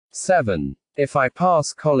7. If I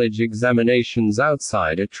pass college examinations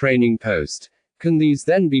outside a training post, can these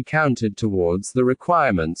then be counted towards the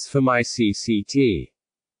requirements for my CCT?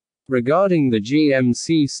 Regarding the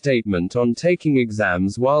GMC statement on taking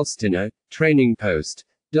exams whilst in a training post,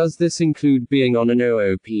 does this include being on an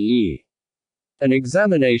OOPE? An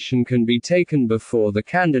examination can be taken before the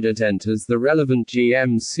candidate enters the relevant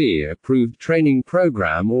GMC-approved training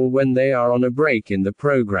program or when they are on a break in the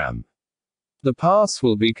program. The pass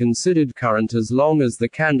will be considered current as long as the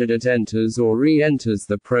candidate enters or re-enters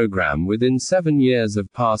the program within 7 years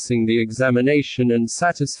of passing the examination and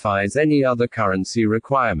satisfies any other currency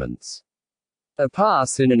requirements. A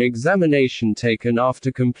pass in an examination taken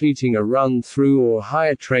after completing a run-through or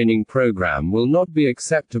higher training program will not be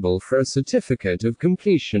acceptable for a certificate of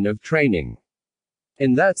completion of training.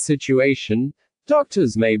 In that situation,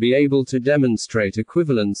 doctors may be able to demonstrate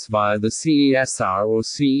equivalence via the CESR or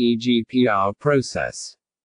CEGPR process.